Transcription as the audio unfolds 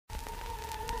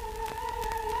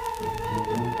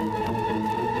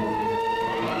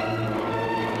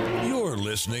You're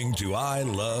listening to I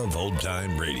Love Old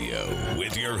Time Radio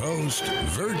with your host,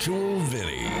 Virtual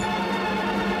Vinny.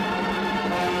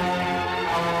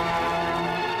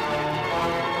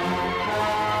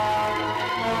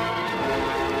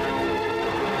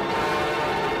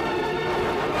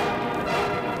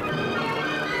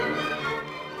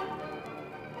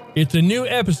 It's a new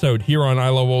episode here on I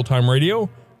Love Old Time Radio.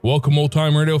 Welcome, Old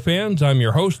Time Radio fans. I'm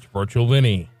your host, Virtual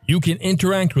Vinny. You can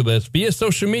interact with us via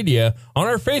social media on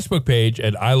our Facebook page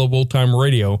at I Love Old Time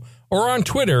Radio or on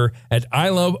Twitter at I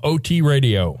Love OT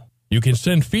Radio. You can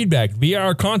send feedback via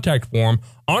our contact form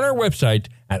on our website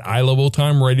at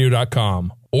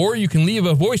iloveoldtimeradio.com, or you can leave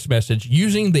a voice message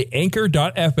using the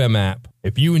Anchor.fm app.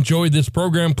 If you enjoyed this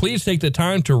program, please take the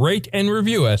time to rate and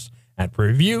review us at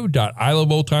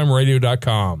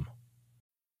review.iloveoldtimeradio.com.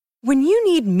 When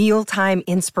you need mealtime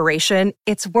inspiration,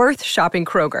 it's worth shopping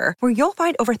Kroger, where you'll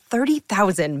find over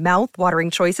 30,000 mouth-watering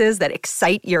choices that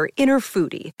excite your inner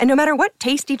foodie. And no matter what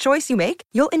tasty choice you make,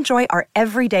 you'll enjoy our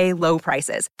everyday low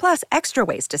prices, plus extra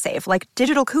ways to save, like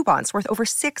digital coupons worth over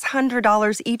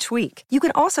 $600 each week. You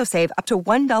can also save up to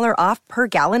 $1 off per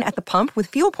gallon at the pump with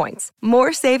fuel points.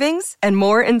 More savings and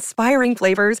more inspiring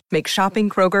flavors make shopping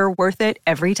Kroger worth it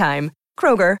every time.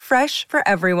 Kroger, fresh for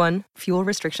everyone. Fuel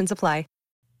restrictions apply.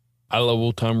 I Love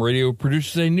Old Time Radio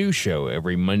produces a new show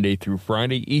every Monday through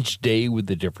Friday, each day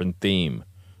with a different theme.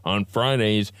 On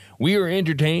Fridays, we are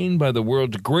entertained by the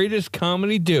world's greatest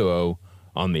comedy duo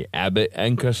on The Abbott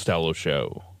and Costello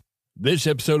Show. This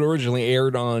episode originally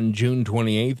aired on June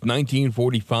 28th,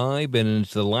 1945, and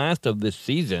it's the last of this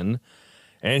season.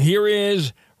 And here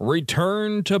is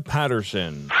Return to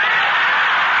Patterson.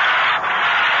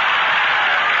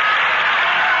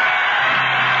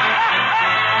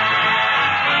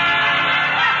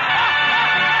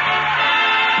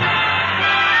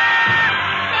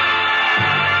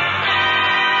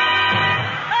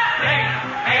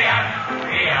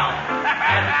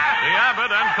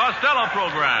 Costello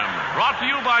program, brought to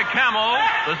you by Camel,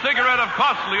 the cigarette of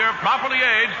costlier, properly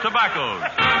aged tobaccos.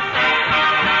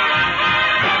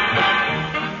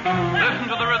 Listen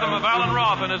to the rhythm of Alan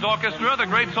Roth and his orchestra, the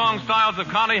great song styles of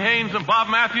Connie Haynes and Bob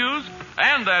Matthews,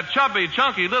 and that chubby,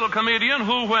 chunky little comedian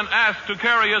who, when asked to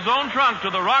carry his own trunk to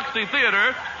the Roxy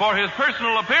Theater for his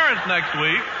personal appearance next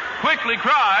week, quickly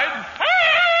cried,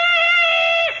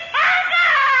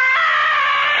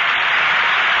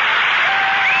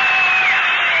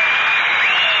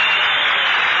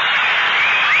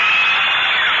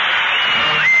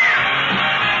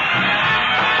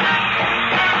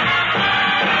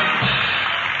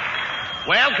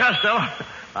 Well, Costello,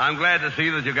 I'm glad to see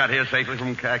that you got here safely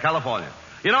from California.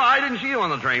 You know, I didn't see you on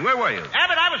the train. Where were you?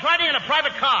 Abbott, I was riding in a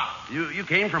private car. You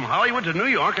came from Hollywood to New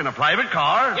York in a private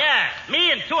car? Yeah,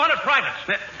 me and 200 privates.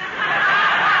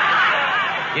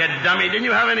 You dummy. Didn't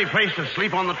you have any place to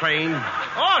sleep on the train?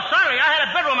 Oh, sorry. I had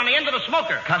a bedroom on the end of the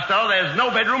smoker. Costello, there's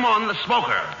no bedroom on the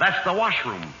smoker. That's the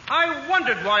washroom. I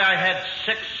wondered why I had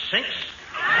 6 sinks.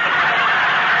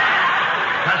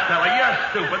 Costello, you're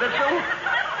stupid.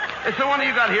 It's the one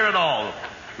you got here at all.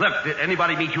 Look, did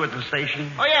anybody meet you at the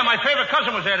station? Oh, yeah, my favorite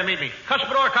cousin was there to meet me.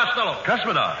 Cuspidor Costello.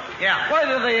 Cuspidor? Yeah. Why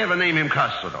did they ever name him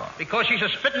Cuspidor? Because he's a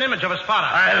spitting image of his father.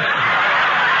 Come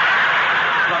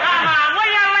on, will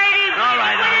you, ladies? All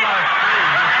right.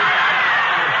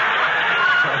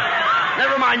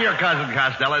 Never mind your cousin,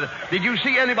 Costello. Did you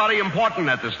see anybody important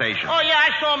at the station? Oh, yeah, I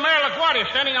saw Mayor LaGuardia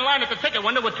standing in line at the ticket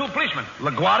window with 2 policemen.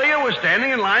 LaGuardia was standing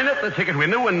in line at the ticket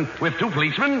window with 2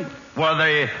 policemen? Where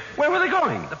were they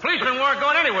going? The policemen weren't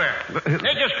going anywhere.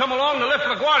 They just come along to lift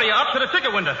LaGuardia up to the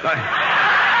ticket window.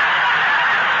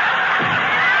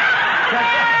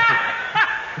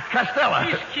 Costello.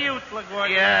 He's cute,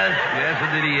 LaGuardia. Yes,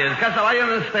 indeed he is. Costello, I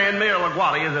understand Mayor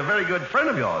LaGuardia is a very good friend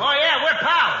of yours. Oh, yeah, we're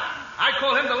pals. I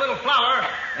call him the little flower,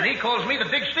 and he calls me the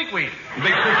big stinkweed.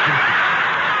 Big stinkweed.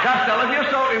 Costello, if you're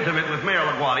so intimate with Mayor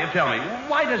LaGuardia, tell me,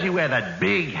 why does he wear that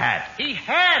big hat? He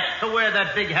has to wear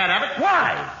that big hat, Abbott.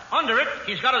 Why? Under it,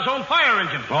 he's got his own fire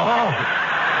engine. Oh.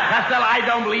 Costello, I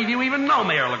don't believe you even know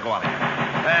Mayor LaGuardia.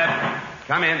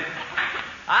 Come in.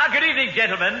 Good evening,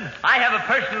 gentlemen. I have a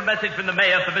personal message from the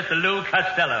mayor for Mr. Lou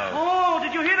Costello. Oh,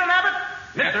 did you hear that, Abbott?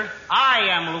 Mister, I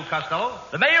am Lou Costello.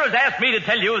 The mayor has asked me to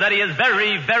tell you that he is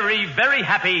very, very, very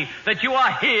happy that you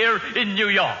are here in New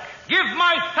York. Give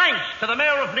my thanks to the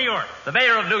mayor of New York. The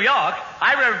mayor of New York?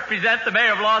 I represent the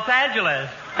mayor of Los Angeles.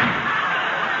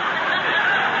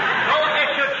 Go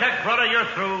get your check, brother. You're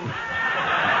through.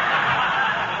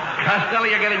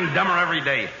 Costello, you're getting dumber every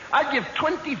day. I'd give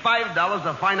 $25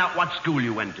 to find out what school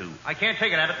you went to. I can't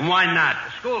take it, Abbott. Why not?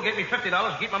 The school gave me $50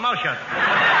 to keep my mouth shut.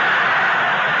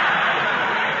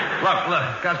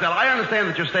 Look, Costello, I understand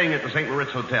that you're staying at the St.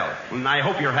 Moritz Hotel, and I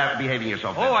hope you're behaving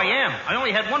yourself. Oh, I am. I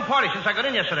only had one party since I got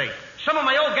in yesterday. Some of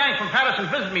my old gang from Patterson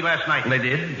visited me last night. They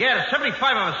did? Yeah, there's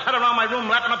 75 of us sat around my room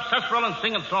lapping up sarsaparilla and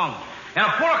singing songs. And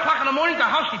at 4 o'clock in the morning, the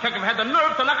house detective had the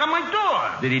nerve to knock on my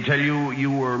door. Did he tell you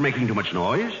you were making too much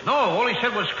noise? No, all he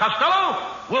said was, Costello,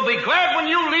 we'll be glad when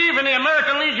you leave and the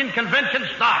American Legion convention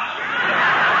starts.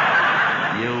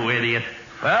 You idiot.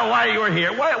 Well, while you're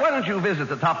here, why don't you visit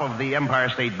the top of the Empire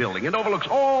State Building? It overlooks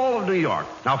all of New York.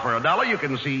 Now, for $1, you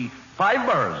can see 5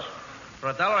 boroughs.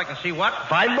 For $1, I can see what?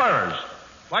 5 boroughs.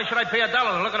 Why should I pay $1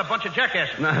 to look at a bunch of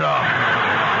jackasses? No.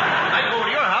 I go over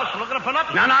to your house and looking for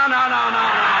nothing. No.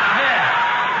 Here.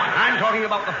 I'm talking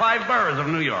about the 5 boroughs of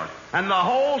New York. And the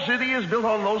whole city is built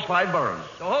on those 5 boroughs.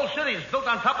 The whole city is built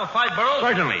on top of 5 boroughs?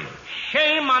 Certainly.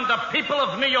 Shame on the people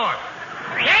of New York.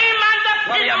 Shame on the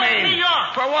What do you people mean? of New York.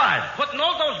 For what? Putting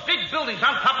all those big buildings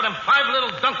on top of them 5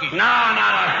 little donkeys. No.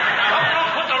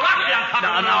 Don't put the Roxy on top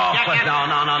of them. No.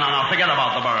 Forget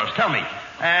about the boroughs. Tell me,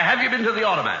 have you been to the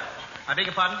Automat? I beg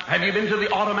your pardon? Have you been to the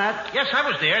Automat? Yes, I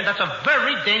was there. That's a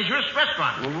very dangerous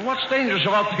restaurant. Well, what's dangerous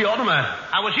about the Automat?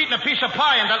 I was eating a piece of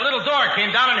pie and that little door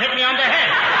came down and hit me on the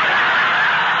head.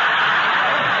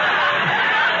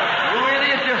 You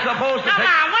idiot, you're supposed to Come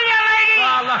on, will you, lady?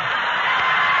 Oh, look.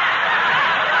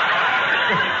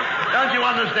 Don't you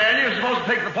understand? You're supposed to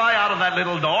take the pie out of that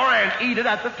little door and eat it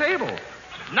at the table.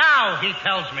 Now he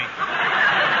tells me.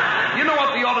 You know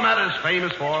what the Automat is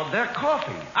famous for? Their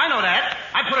coffee. I know that.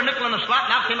 I put a nickel in the slot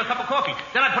and out came a cup of coffee.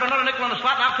 Then I put another nickel in the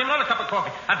slot and out came another cup of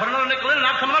coffee. I put another nickel in and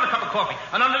out came another cup of coffee.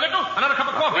 Another nickel, another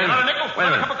cup of coffee. Another nickel,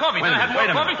 another cup of coffee. Then I had more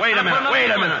coffee. Wait a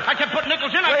minute. I kept putting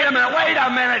nickels in. Wait a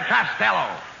minute,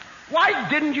 Costello. Why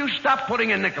didn't you stop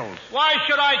putting in nickels? Why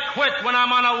should I quit when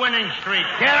I'm on a winning streak?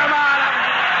 Get him out.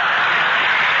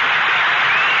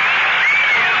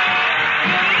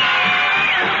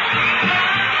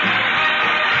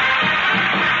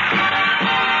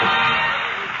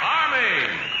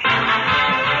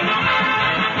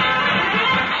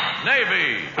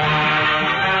 Navy,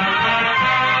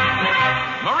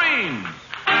 Marines,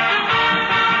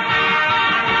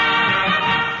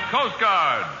 Coast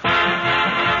Guard.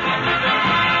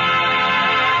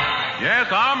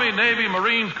 Yes, Army, Navy,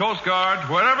 Marines, Coast Guard,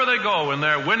 wherever they go in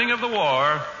their winning of the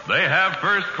war, they have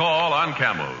first call on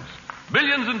camels.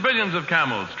 Billions and billions of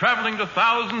camels traveling to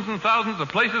thousands and thousands of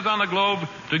places on the globe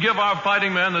to give our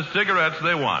fighting men the cigarettes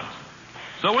they want.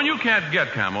 So when you can't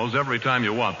get camels every time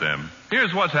you want them,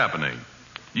 here's what's happening.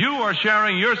 You are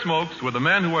sharing your smokes with the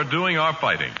men who are doing our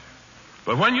fighting.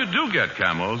 But when you do get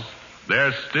camels,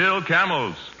 they're still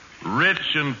camels.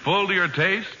 Rich and full to your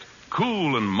taste,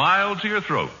 cool and mild to your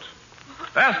throat.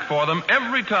 Ask for them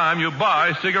every time you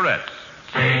buy cigarettes.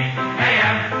 C-A-M-E-L-S.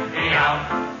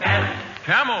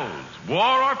 Camels,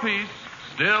 war or peace,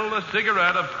 still a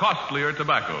cigarette of costlier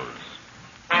tobaccos.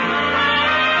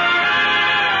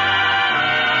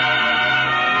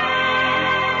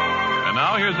 And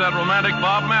now here's that romantic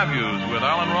Bob Matthews with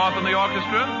Alan Roth and the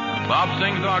orchestra. Bob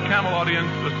sings our Camel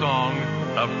audience the song,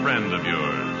 A Friend of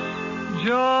Yours.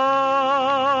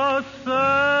 Just say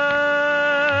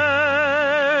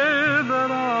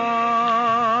that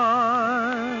I'm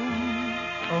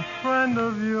a friend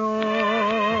of yours,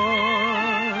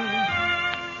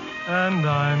 and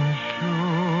I'm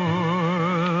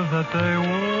sure that they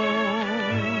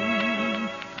won't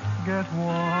get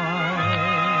wise.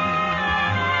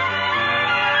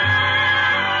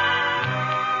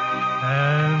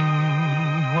 And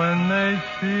when they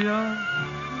see us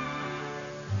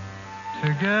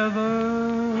together,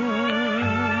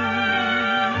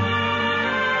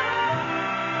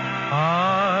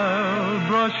 I'll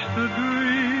brush the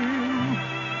dream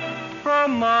from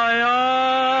my eyes.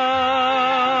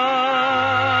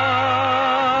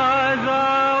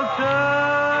 I'll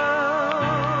tell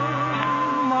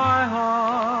my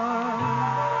heart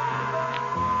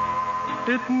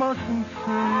it mustn't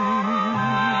sing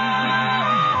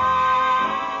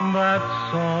that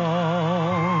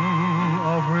song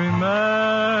of remember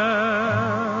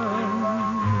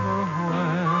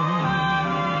when.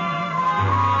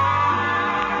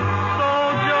 So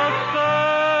just say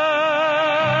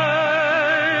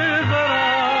that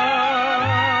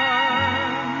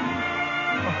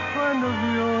I'm a friend of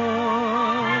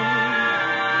yours,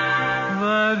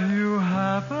 that you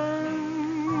happen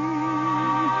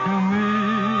to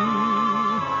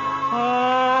meet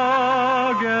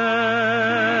again.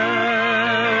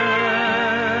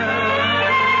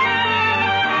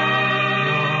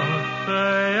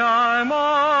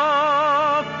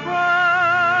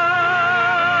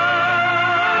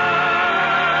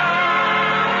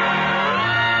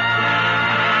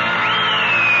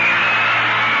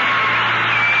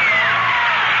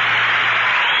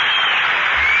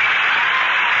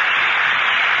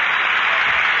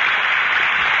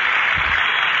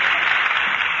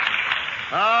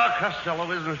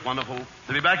 Costello, isn't it wonderful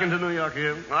to be back into New York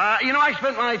here? I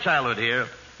spent my childhood here.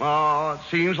 Oh, it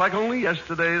seems like only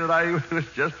yesterday that I was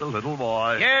just a little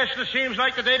boy. Yes, it seems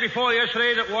like the day before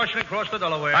yesterday that Washington crossed the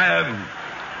Delaware.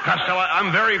 Costello,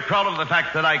 I'm very proud of the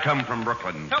fact that I come from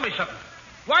Brooklyn. Tell me something.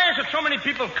 Why is it so many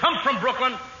people come from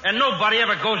Brooklyn and nobody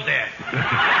ever goes there?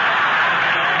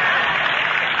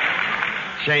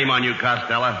 Shame on you,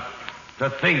 Costello.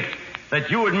 To think that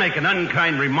you would make an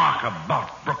unkind remark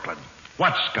about Brooklyn.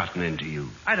 What's gotten into you?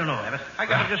 I don't know, Abbott. I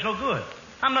got it just no good.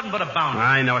 I'm nothing but a bounder.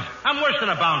 I know it. I'm worse than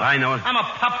a bounder. I know it. I'm a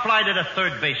pop fly to the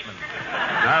third baseman.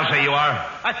 I'll say you are.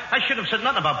 I should have said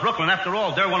nothing about Brooklyn. After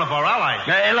all, they're one of our allies.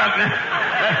 Hey, look.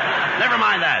 Never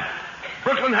mind that.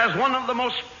 Brooklyn has one of the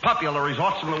most popular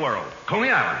resorts in the world, Coney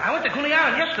Island. I went to Coney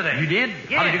Island yesterday. You did?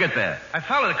 Yeah. How did you get there? I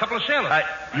followed a couple of sailors.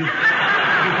 You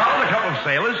followed a couple of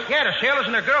sailors? Yeah, the sailors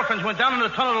and their girlfriends went down into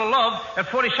the Tunnel of Love at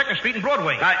 42nd Street and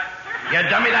Broadway. You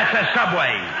dummy, that's a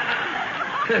subway.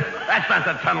 That's not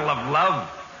the Tunnel of Love.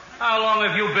 How long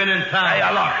have you been in town? Hey,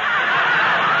 look.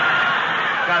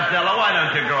 Costello, why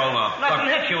don't you grow up? Nothing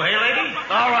hit you, hey, lady?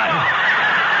 All right.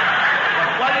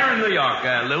 While you're in New York,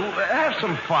 Lou, have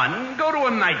some fun. Go to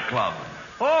a nightclub.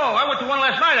 Oh, I went to one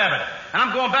last night, Abbott. And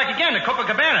I'm going back again to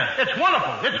Copacabana. It's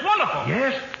wonderful. It's wonderful.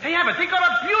 Yes? Hey, Abbott, they got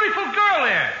a beautiful girl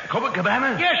there.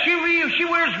 Copacabana? Yeah, she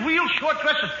wears real short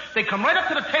dresses. They come right up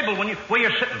to the table where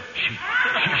you're sitting.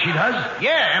 She does?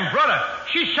 Yeah, and brother,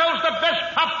 she sells the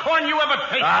best popcorn you ever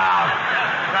tasted.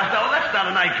 Costello, that's not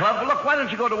a nightclub. Look, why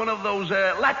don't you go to one of those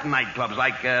Latin nightclubs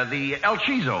like the El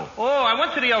Chizo? Oh, I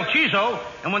went to the El Chizo,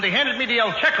 and when they handed me the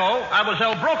El Checo, I was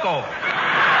El Broco.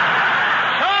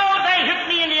 So they hit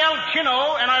me in the El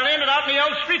Chino, and I landed out in the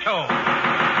El Streeto.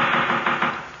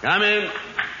 Come in.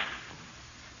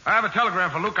 I have a telegram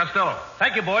for Lou Costello.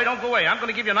 Thank you, boy. Don't go away. I'm going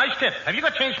to give you a nice tip. Have you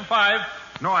got change for 5?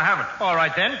 No, I haven't. All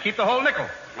right, then. Keep the whole nickel. A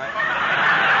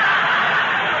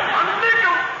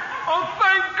nickel? Oh,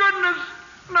 thank goodness.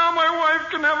 Now my wife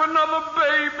can have another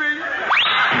baby.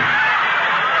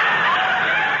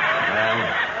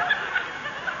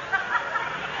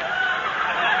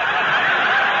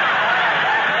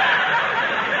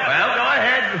 Well, go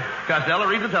ahead. Costello,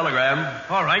 read the telegram.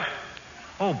 All right.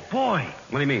 Oh, boy.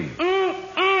 What do you mean?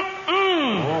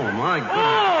 Oh, my goodness.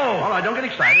 Oh! All right, don't get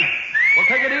excited. Well,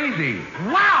 take it easy.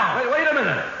 Wow! Wait a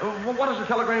minute. What does the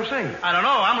telegram say? I don't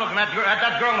know. I'm looking at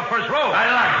that girl in the first row.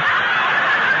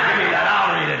 Give me that.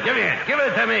 I'll read it. Give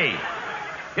it to me.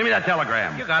 Give me that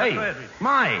telegram. You got it. Hey, Go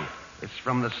ahead. it's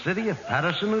from the city of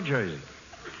Patterson, New Jersey.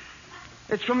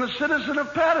 It's from the citizen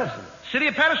of Patterson. City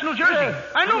of Patterson, New Jersey. Yeah.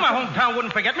 I knew my hometown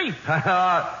wouldn't forget me.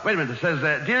 Wait a minute. It says,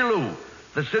 Dear Lou,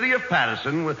 the city of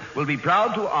Patterson will be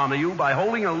proud to honor you by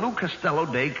holding a Lou Costello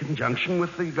Day in conjunction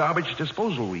with the Garbage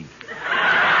Disposal Week.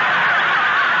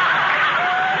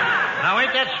 Now,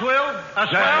 ain't that swell? A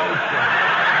swell?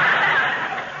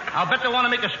 I'll bet they want to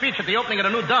make a speech at the opening of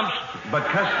the new dumps. But,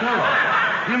 Costello,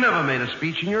 you never made a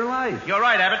speech in your life. You're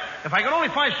right, Abbott. If I could only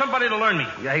find somebody to learn me.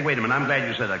 Yeah, hey, wait a minute. I'm glad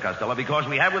you said that, Costello, because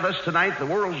we have with us tonight the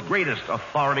world's greatest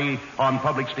authority on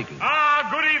public speaking.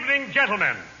 Good evening,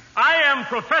 gentlemen. I am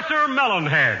Professor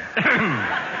Melonhead,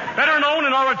 better known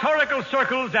in oratorical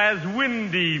circles as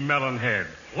Windy Melonhead.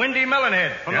 Windy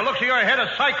Melonhead. From the looks of your head,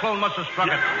 a cyclone must have struck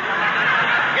it.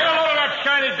 Get a load of that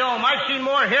shiny dome. I've seen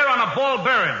more hair on a ball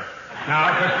bearing.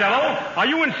 Now, Costello, are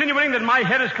you insinuating that my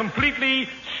head is completely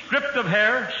stripped of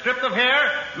hair? Stripped of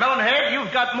hair? Melonhead,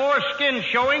 you've got more skin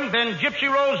showing than Gypsy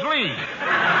Rose Lee.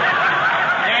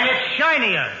 And it's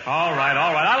shinier. All right.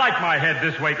 I like my head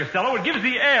this way, Costello. It gives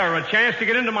the air a chance to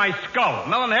get into my skull.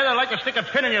 Melonhead, I'd like to stick a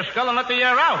pin in your skull and let the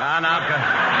air out. Now,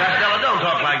 Costello, don't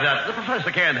talk like that. The professor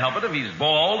can't help it if he's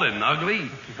bald and ugly.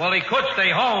 Well, he could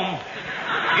stay home.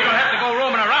 He don't have to go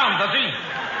roaming around, does he?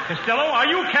 Costello, are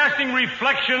you casting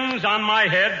reflections on my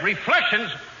head?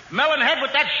 Reflections? Melonhead,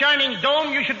 with that shining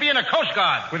dome, you should be in the Coast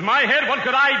Guard. With my head, what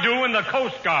could I do in the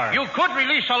Coast Guard? You could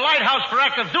release a lighthouse for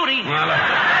active duty. Well,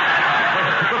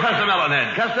 Professor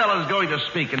Melonhead, Costello is going to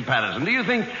speak in Patterson. Do you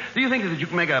think that you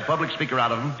can make a public speaker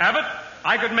out of him? Abbott,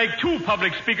 I could make 2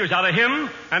 public speakers out of him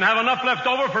and have enough left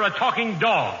over for a talking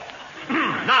dog.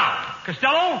 Now,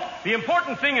 Costello, the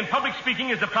important thing in public speaking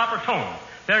is the proper tone.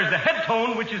 There's the head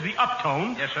tone, which is the up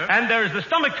tone. Yes, sir. And there's the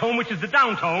stomach tone, which is the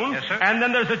down tone. Yes, sir. And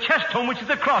then there's the chest tone, which is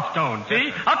the cross tone. See?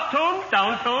 Yes. Up tone,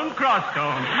 down tone, cross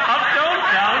tone. Up tone,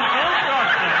 down tone, cross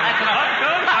tone. That's enough. Up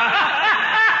tone.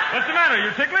 What's the matter?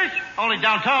 You ticklish? Only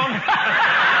down tone.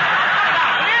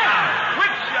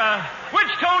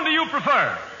 Which tone do you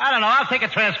prefer? I don't know. I'll take a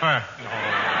transfer.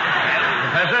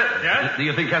 Professor? Yes? Do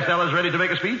you think Costello's ready to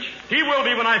make a speech? He will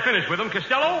be when I finish with him.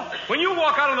 Costello, when you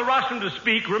walk out on the rostrum to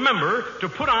speak, remember to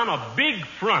put on a big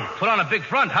front. Put on a big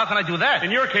front? How can I do that?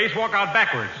 In your case, walk out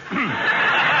backwards. Now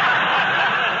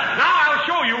I'll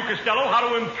show you, Costello, how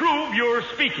to improve your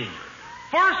speaking.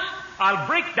 First, I'll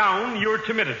break down your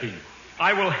timidity.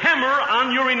 I will hammer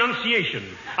on your enunciation.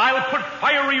 I'll put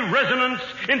fiery resonance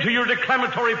into your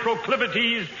declamatory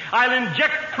proclivities. I'll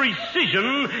inject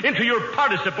precision into your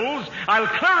participles. I'll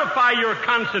clarify your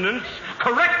consonants,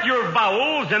 correct your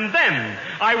vowels, and then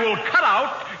I will cut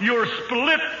out your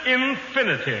split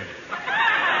infinitive.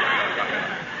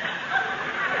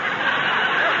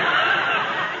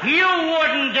 You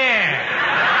wouldn't dare.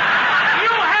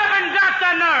 You haven't got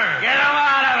the nerve. Get him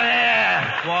out of here!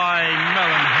 Why,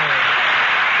 Melonhead.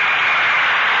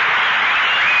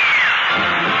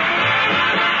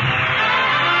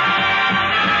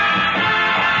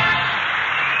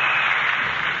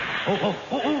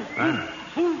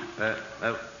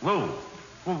 Lou,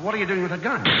 what are you doing with a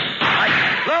gun? Lou,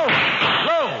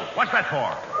 what's that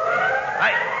for?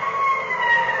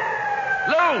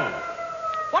 Lou,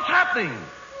 what's happening?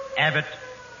 Abbott,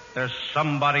 there's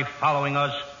somebody following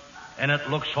us, and it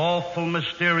looks awful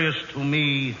mysterious to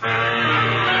me. Yes,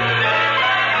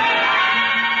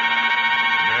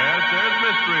 there's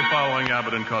mystery following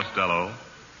Abbott and Costello.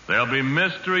 There'll be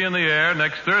Mystery in the Air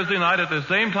next Thursday night at the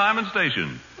same time and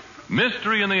station.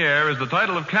 Mystery in the Air is the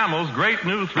title of Camel's great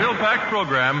new thrill-packed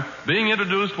program being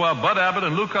introduced while Bud Abbott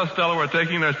and Lou Costello are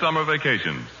taking their summer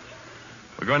vacations.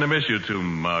 We're going to miss you two,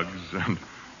 Muggs. And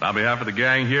on behalf of the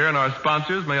gang here and our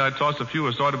sponsors, may I toss a few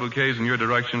assorted bouquets in your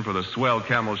direction for the swell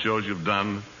Camel shows you've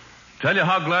done. Tell you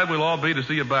how glad we'll all be to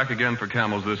see you back again for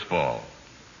Camels this fall.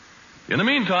 In the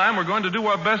meantime, we're going to do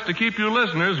our best to keep you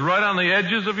listeners right on the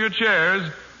edges of your chairs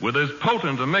with as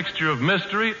potent a mixture of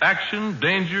mystery, action,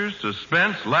 dangers,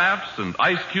 suspense, laughs, and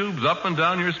ice cubes up and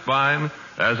down your spine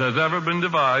as has ever been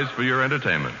devised for your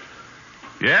entertainment.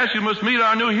 Yes, you must meet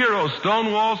our new hero,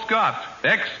 Stonewall Scott,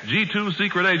 ex-G2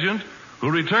 secret agent,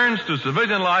 who returns to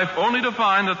civilian life only to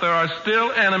find that there are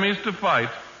still enemies to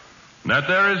fight, and that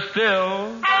there is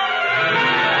still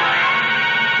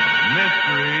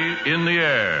mystery in the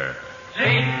air.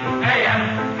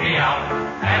 C-A-M-E-L-S.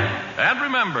 And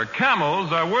remember,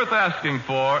 Camels are worth asking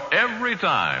for every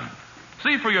time.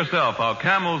 See for yourself how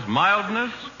Camel's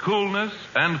mildness, coolness,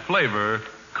 and flavor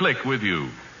click with you.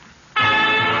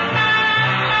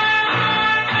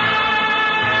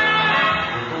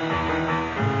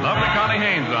 Lovely Connie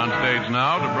Haynes on stage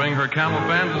now to bring her Camel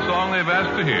fans a song they've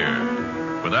asked to hear.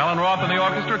 With Alan Roth and the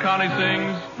orchestra, Connie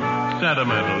sings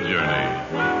Sentimental Journey.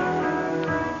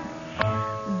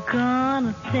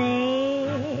 Gonna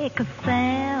take a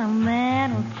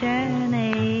sentimental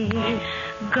journey.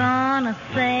 Gonna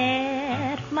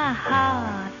set my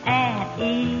heart at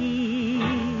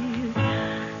ease.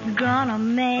 Gonna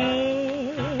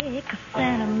make a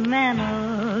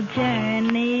sentimental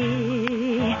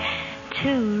journey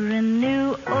to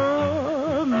renew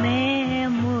old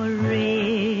memories.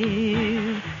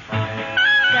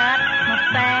 Got my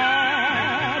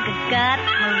bag, got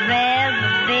my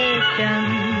reservation.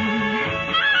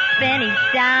 Spent each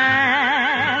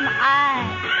dime I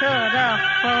could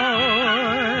afford.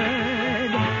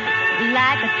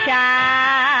 Like a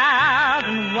child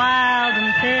in wild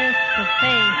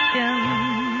anticipation.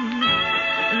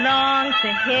 Long to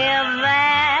hear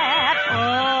that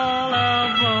all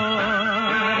aboard.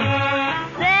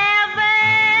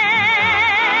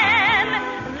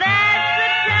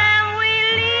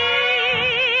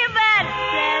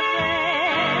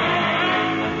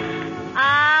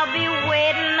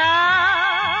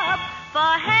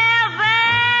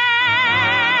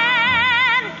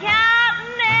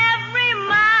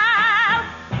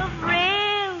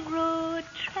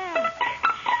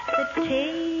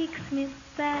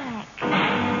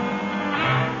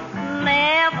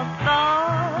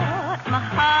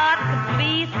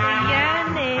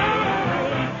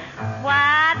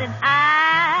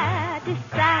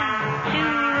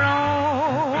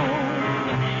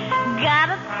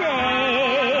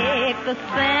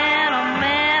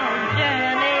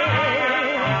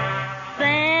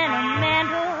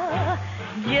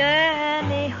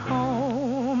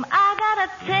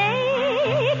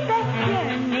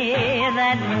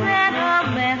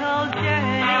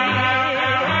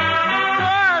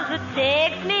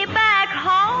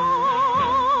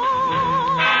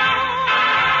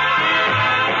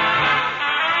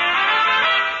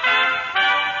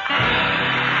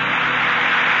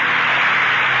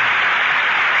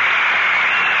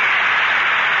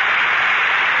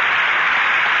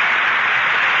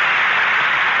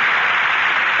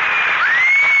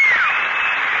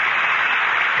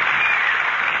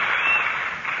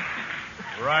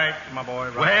 my boy.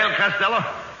 Right. Well, Costello,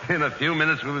 in a few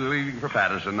minutes we'll be leaving for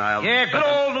Patterson. Yeah, good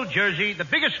old New Jersey, the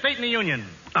biggest state in the Union.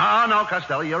 Oh, no,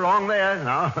 Costello, you're wrong there.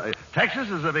 No, Texas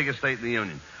is the biggest state in the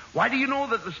Union. Why do you know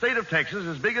that the state of Texas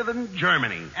is bigger than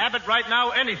Germany? Abbott, right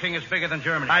now, anything is bigger than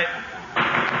Germany.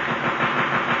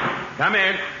 Come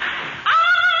in.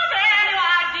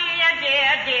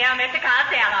 Dear Mr.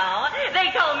 Costello.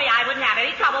 They told me I wouldn't have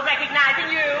any trouble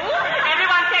recognizing you.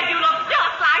 Everyone said you look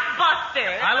just like Buster.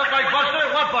 I look like Buster?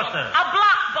 What Buster? A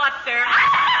blockbuster.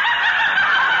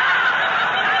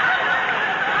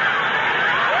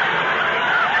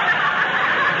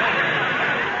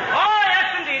 Oh, yes,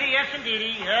 indeedy. Yes,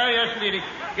 indeedy. Yes, indeedy.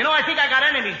 You know, I think I got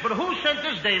enemies, but who sent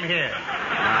this dame here? Is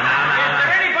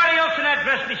there anybody else in that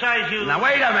dress besides you? Now,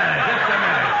 wait a minute. Just a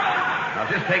minute. Now,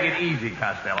 just take it easy,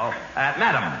 Costello.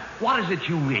 Madam, what is it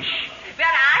you wish? Well,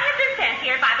 I have been sent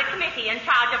here by the committee in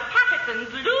charge of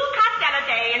Patterson's Lou Costello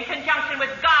Day in conjunction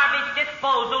with Garbage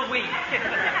Disposal Week.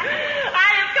 I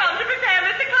have come to prepare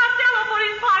Mr. Costello for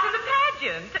his part in the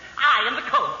pageant. I am the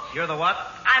coach. You're the what?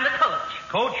 I'm the coach.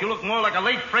 Coach, you look more like a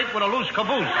late freight with a loose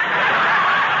caboose.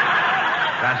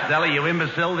 Costello, you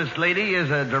imbecile, this lady is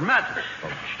a dramatic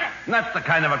coach. And that's the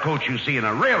kind of a coach you see in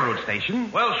a railroad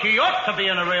station. Well, she ought to be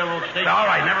in a railroad station. All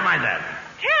right, never mind that.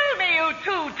 Tell me, you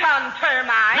two-ton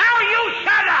termite. Now you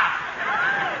shut up!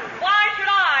 Why should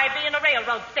I be in a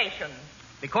railroad station?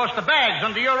 Because the bags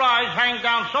under your eyes hang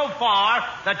down so far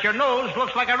that your nose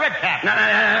looks like a red cap. Now,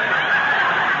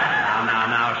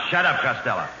 shut up,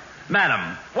 Costello.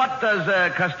 Madam, what does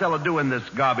Costello do in this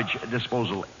garbage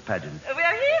disposal pageant? Well,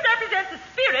 he represents the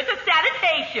spirit of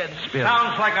sanitation. Spirit.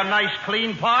 Sounds like a nice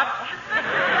clean pot.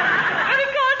 And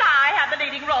because I have the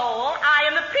leading role, I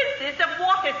am the princess of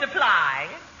water supply.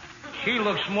 She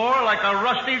looks more like a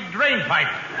rusty drain pipe.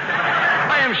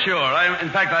 I am sure.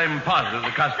 In fact, I am positive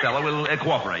that Costello will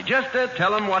cooperate. Just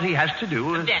tell him what he has to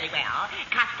do. Very well.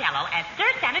 Costello, as Sir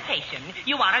Sanitation,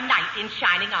 you are a knight in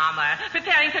shining armor,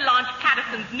 preparing to launch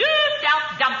Patterson's new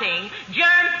self-dumping,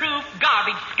 germ-proof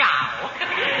garbage scow.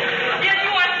 Yes, you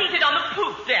are seated on the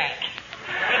poop deck.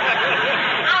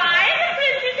 I, the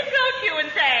princess, approach you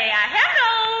and say,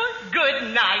 hello,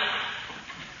 good night.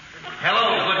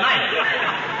 Hello, good night.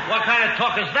 What kind of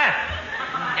talk is that?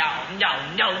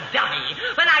 No, dummy.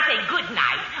 When I say good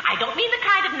night, I don't mean the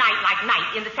kind of night like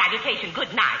night in the salutation, good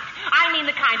night. I mean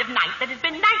the kind of night that has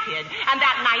been nighted, and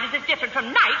that night is as different from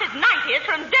night as night is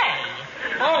from day.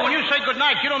 Oh, when you say good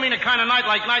night, you don't mean the kind of night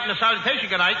like night in the salutation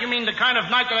good night. You mean the kind of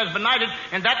night that has been nighted,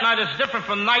 and that night is different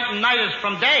from night, and night is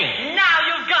from day. Now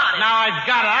you've got it. Now I've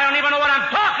got it. I don't even know what I'm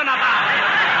talking about.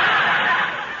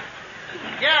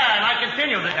 Yeah, and I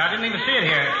continued it. I didn't even see it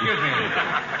here. Excuse me.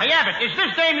 Hey, Abbott, is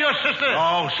this dame your sister?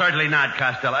 Oh, certainly not,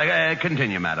 Costello.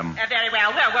 Continue, madam. Very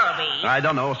well. Where were we? I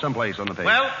don't know. Someplace on the page.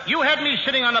 Well, you had me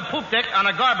sitting on the poop deck on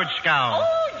a garbage scow.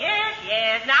 Oh,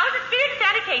 yes. Now, as a spirit of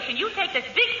sanitation, you take this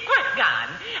big squirt gun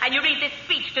and you read this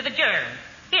speech to the germs.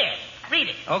 Here, read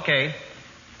it. Okay.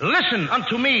 Listen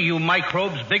unto me, you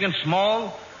microbes big and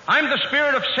small. I'm the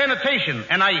spirit of sanitation,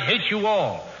 and I hate you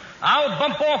all. I'll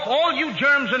bump off all you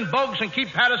germs and bugs and keep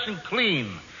Patterson clean,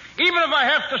 even if I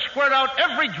have to squirt out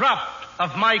every drop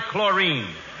of my chlorine.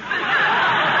 Oh,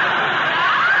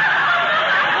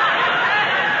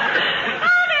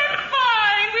 that's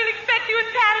fine. We'll expect you in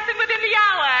Patterson within the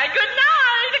hour. Good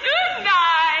night. Good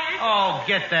night. Oh,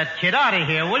 get that kid out of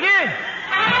here, will you?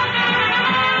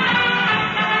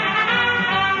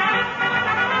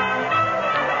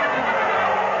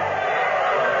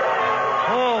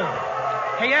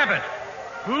 Hey, Abbott,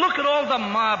 look at all the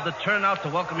mob that turned out to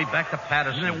welcome me back to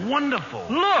Patterson. Isn't it wonderful?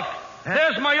 Look,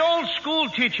 there's my old school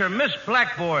teacher, Miss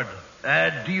Blackboard.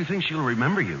 Do you think she'll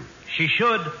remember you? She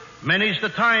should. Many's the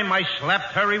time I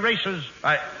slapped her erasers.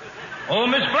 Oh,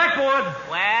 Miss Blackboard.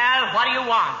 Well, what do you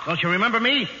want? Don't you remember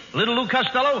me? Little Lou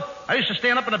Costello? I used to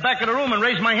stand up in the back of the room and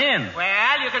raise my hand.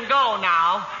 Well, you can go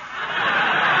now.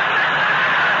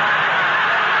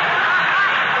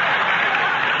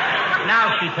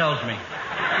 Now she tells me.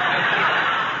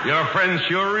 Your friends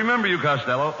sure remember you,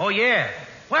 Costello. Oh, yeah.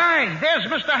 Why, there's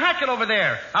Mr. Hackett over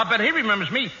there. I'll bet he remembers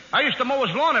me. I used to mow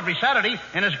his lawn every Saturday,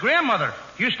 and his grandmother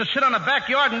used to sit on the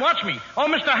backyard and watch me. Oh,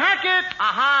 Mr. Hackett!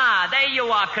 Aha, there you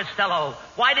are, Costello.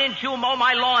 Why didn't you mow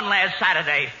my lawn last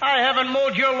Saturday? I haven't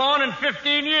mowed your lawn in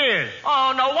 15 years.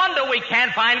 Oh, no wonder we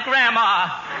can't find Grandma.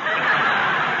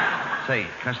 Say,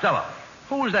 Costello,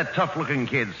 who was that tough-looking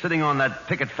kid sitting on that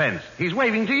picket fence? He's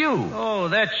waving to you. Oh,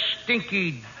 that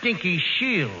stinky, dinky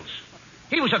Shields.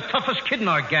 He was the toughest kid in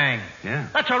our gang. Yeah.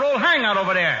 That's our old hangout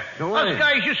over there. Go Those away.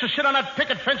 guys used to sit on that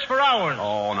picket fence for hours.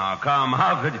 Oh, now, come.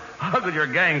 How could your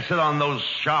gang sit on those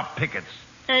sharp pickets?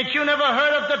 Ain't you never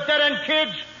heard of the dead-end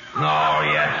kids? Oh,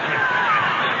 yes.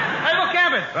 Hey, look,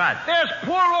 Abbott. What? There's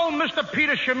poor old Mr.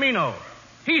 Peter Shimino.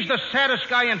 He's the saddest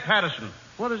guy in Patterson.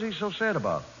 What is he so sad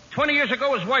about? 20 years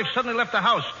ago, his wife suddenly left the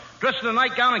house, dressed in a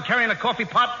nightgown and carrying a coffee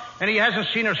pot, and he hasn't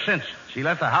seen her since. She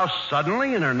left the house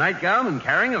suddenly in her nightgown and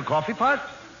carrying a coffee pot?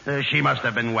 She must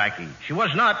have been wacky. She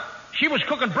was not. She was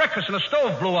cooking breakfast and the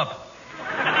stove blew up. There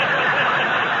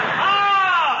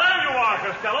you are,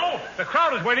 Costello. The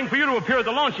crowd is waiting for you to appear at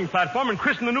the launching platform and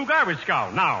christen the new garbage scow.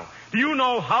 Now, do you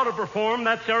know how to perform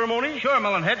that ceremony? Sure,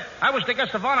 Melonhead. I was the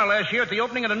guest of honor last year at the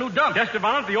opening of the new dump. Guest of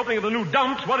honor at the opening of the new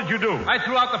dumps? What did you do? I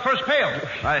threw out the first pail.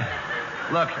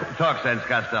 Look, talk sense,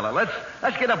 Costello.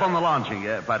 Let's get up on the launching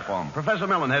platform. Professor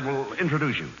Melonhead will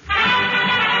introduce you.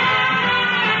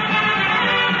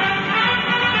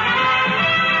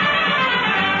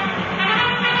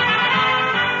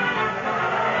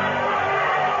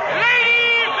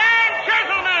 Ladies and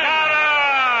gentlemen!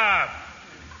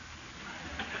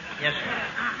 Yes, sir.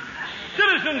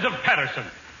 Citizens of Patterson,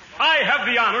 I have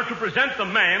the honor to present the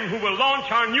man who will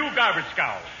launch our new garbage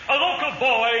scow, a local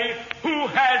boy who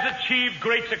has achieved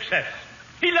great success.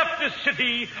 He left this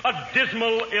city a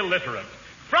dismal illiterate.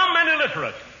 From an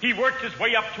illiterate, he worked his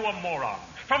way up to a moron.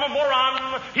 From a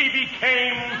moron, he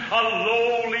became a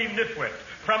lowly nitwit.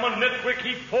 From a nitwit,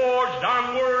 he forged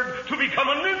onward to become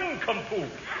a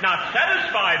nincompoop. Not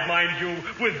satisfied, mind you,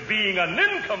 with being a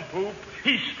nincompoop,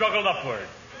 he struggled upward.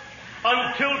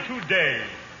 Until today,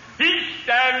 he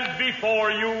stands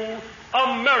before you,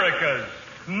 America's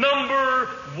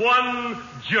 #1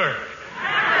 jerk.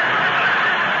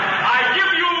 I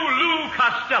give you Lou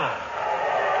Costello.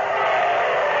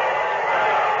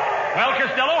 Well,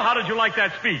 Costello, how did you like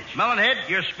that speech? Melonhead,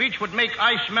 your speech would make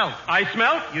ice melt. Ice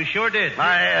melt? You sure did. Come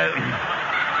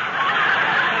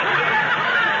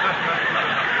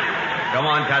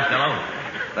on, Costello.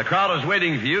 The crowd is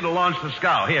waiting for you to launch the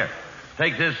scow. Here,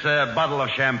 take this bottle of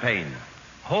champagne.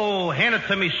 Oh, hand it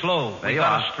to me slow. There you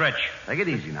gotta are. stretch. Take it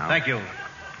easy now. Thank you.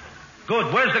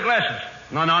 Good. Where's the glasses?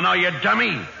 No, you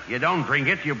dummy. You don't drink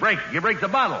it. You break the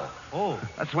bottle. Oh.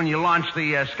 That's when you launch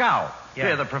the scow. Yeah.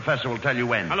 Here, the professor will tell you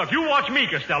when. Now, look, you watch me,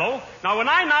 Costello. Now, when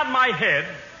I nod my head,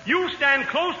 you stand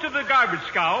close to the garbage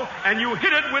scow, and you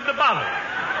hit it with the bottle.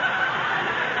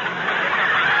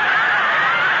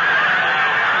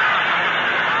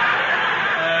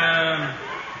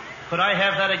 Could I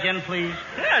have that again, please?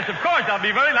 Yes, of course. I'll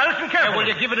be very nice and careful. Will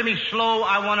you give it to me slow?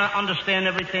 I want to understand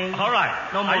everything. All right.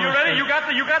 No more Are you ready?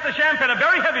 mistakes. You got the champagne, a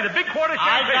very heavy, the big quart of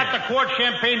champagne. I've got the quart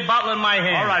champagne bottle in my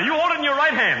hand. All right, you hold it in your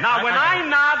right hand. Now, when I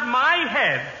nod my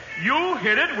head, you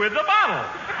hit it with the bottle.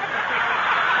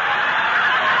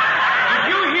 Did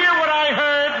you hear what I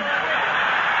heard?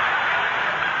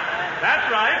 That's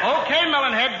right. Okay,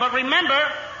 Melonhead, but remember,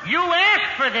 you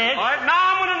asked for this. All right,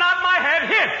 now I'm going to nod my head.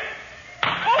 Hit.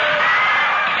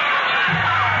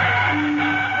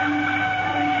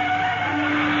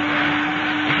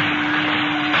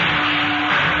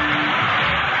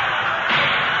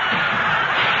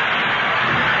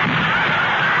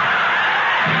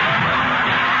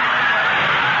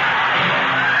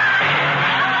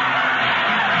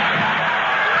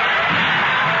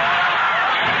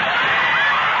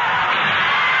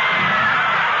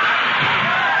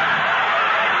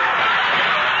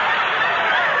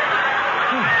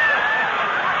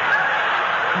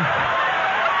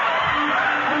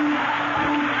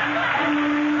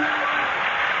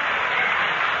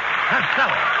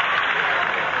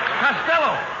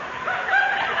 Costello!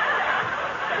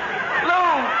 Lou!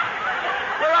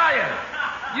 Where are you?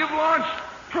 You've launched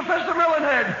Professor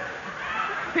Melonhead.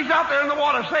 He's out there in the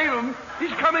water. Save him.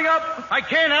 He's coming up. I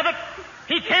can't have it.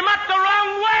 He came up the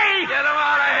wrong way. Get him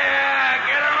out of here.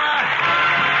 Get him out.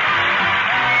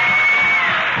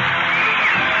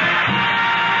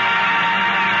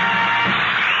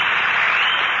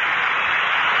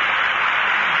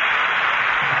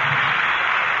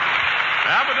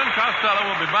 Abbott and Costello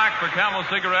will be back for Camel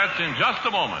cigarettes in just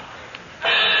a moment.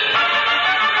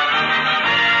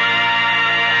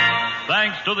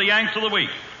 Thanks to the Yanks of the Week.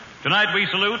 Tonight we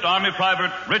salute Army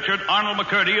Private Richard Arnold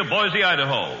McCurdy of Boise,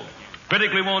 Idaho.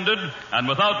 Critically wounded and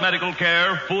without medical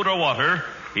care, food, or water,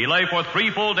 he lay for 3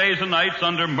 full days and nights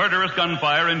under murderous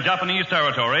gunfire in Japanese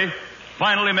territory,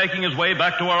 finally making his way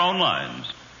back to our own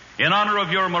lines. In honor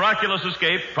of your miraculous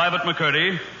escape, Private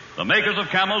McCurdy, the makers of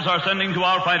Camels are sending to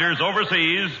our fighters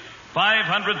overseas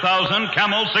 500,000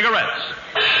 Camel cigarettes.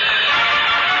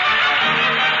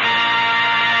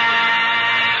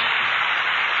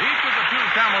 Each of the 2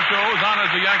 Camel shows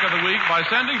honors the Yank of the Week by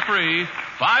sending free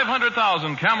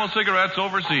 500,000 Camel cigarettes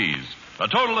overseas. A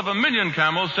total of 1 million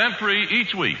Camels sent free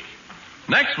each week.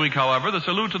 Next week, however, the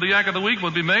salute to the Yak of the Week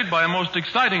will be made by a most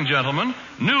exciting gentleman,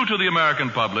 new to the American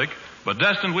public, but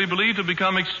destined, we believe, to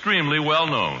become extremely well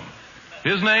known.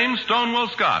 His name, Stonewall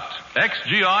Scott,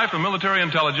 ex-GI from military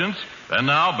intelligence, and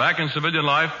now, back in civilian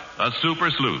life, a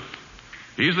super sleuth.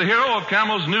 He's the hero of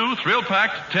Camel's new,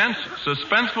 thrill-packed, tense,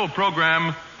 suspenseful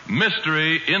program,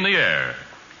 Mystery in the Air.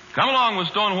 Come along with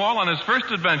Stonewall on his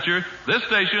first adventure, this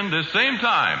station, this same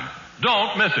time.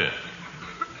 Don't miss it.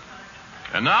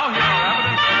 And now, here are Abbott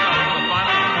and Costello for the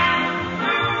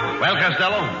final. Well,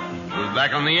 Costello, we're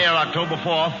back on the air October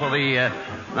 4th for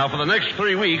the next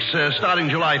 3 weeks, starting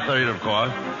July 3rd, of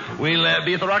course. We'll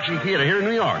be at the Roxy Theater here in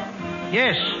New York.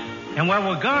 Yes, and while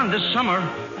we're gone this summer,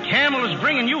 Camel is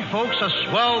bringing you folks a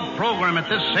swell program at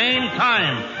this same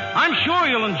time. I'm sure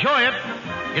you'll enjoy it.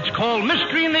 It's called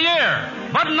Mystery in the Air.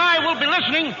 Bud and I will be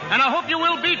listening, and I hope you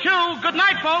will be too. Good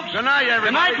night, folks. Good night,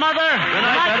 everybody. Good night, Mother. Good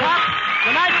night, Pop.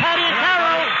 Good night, Patty and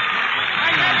Carol.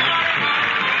 Good night, everybody.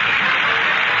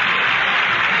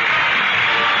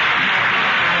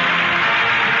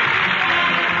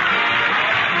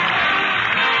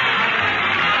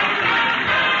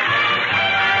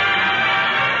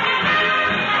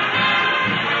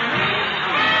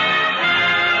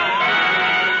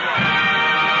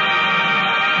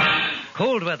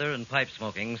 Cold weather and pipe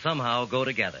smoking somehow go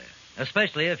together,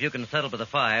 especially if you can settle by the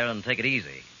fire and take it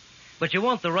easy. But you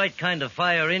want the right kind of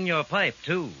fire in your pipe,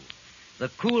 too. The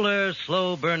cooler,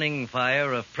 slow-burning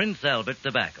fire of Prince Albert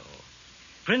tobacco.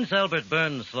 Prince Albert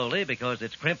burns slowly because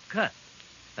it's crimp cut.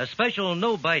 A special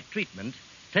no-bite treatment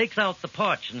takes out the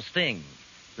parch and sting,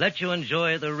 lets you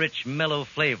enjoy the rich, mellow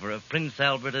flavor of Prince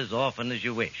Albert as often as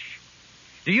you wish.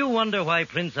 Do you wonder why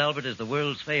Prince Albert is the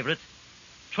world's favorite?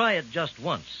 Try it just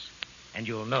once, and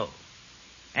you'll know.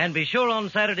 And be sure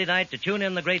on Saturday night to tune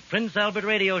in the great Prince Albert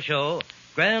radio show,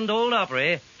 Grand Ole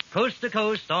Opry, Coast to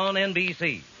Coast on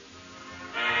NBC.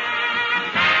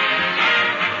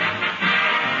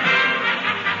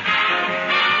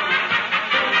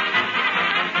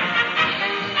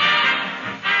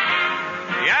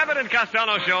 The Abbott and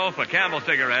Costello Show for Camel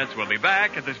Cigarettes will be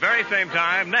back at this very same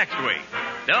time next week.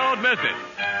 Don't miss it.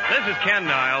 This is Ken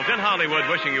Niles in Hollywood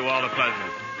wishing you all a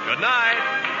pleasant good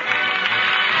night.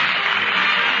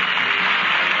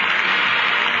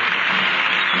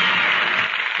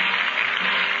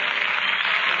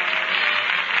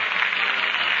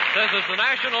 This is the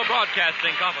National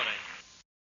Broadcasting Company.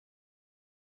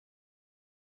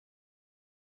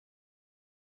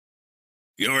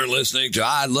 You're listening to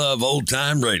I Love Old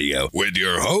Time Radio with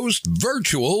your host,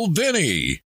 Virtual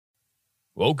Vinny.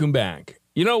 Welcome back.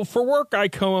 You know, for work, I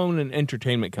co-own an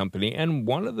entertainment company, and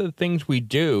one of the things we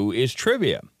do is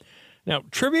trivia. Now,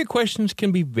 trivia questions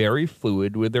can be very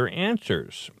fluid with their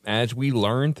answers. As we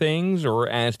learn things or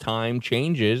as time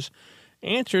changes,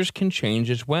 answers can change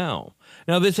as well.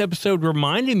 Now, this episode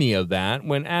reminded me of that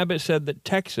when Abbott said that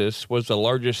Texas was the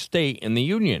largest state in the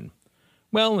Union.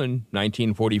 Well, in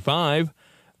 1945,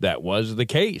 that was the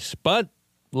case. But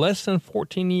less than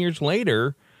 14 years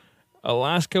later,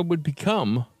 Alaska would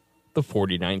become the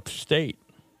 49th state.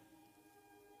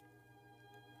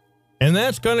 And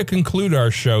that's going to conclude our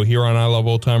show here on I Love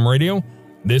Old Time Radio.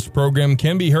 This program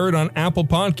can be heard on Apple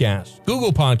Podcasts,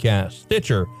 Google Podcasts,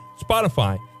 Stitcher,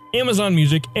 Spotify, Amazon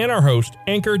Music, and our host,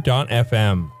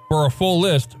 Anchor.fm. For a full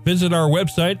list, visit our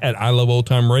website at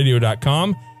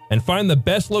iloveoldtimeradio.com and find the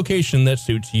best location that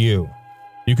suits you.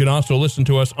 You can also listen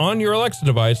to us on your Alexa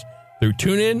device through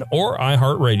TuneIn or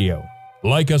iHeartRadio.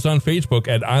 Like us on Facebook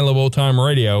at I Love Old Time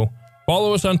Radio.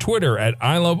 Follow us on Twitter at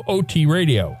I Love OT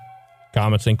Radio.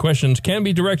 Comments and questions can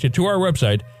be directed to our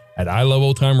website at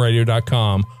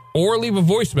iloveoldtimeradio.com or leave a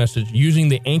voice message using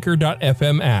the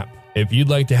Anchor.fm app. If you'd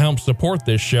like to help support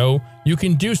this show, you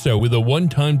can do so with a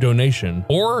one-time donation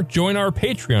or join our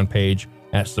Patreon page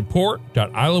at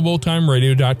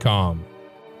support.iloveoldtimeradio.com.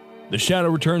 The Shadow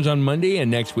returns on Monday, and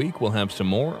next week we'll have some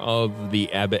more of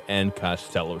the Abbott and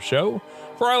Costello Show.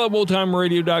 For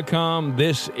iloveoldtimeradio.com,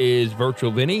 this is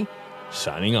Virtual Vinny,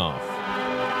 signing off.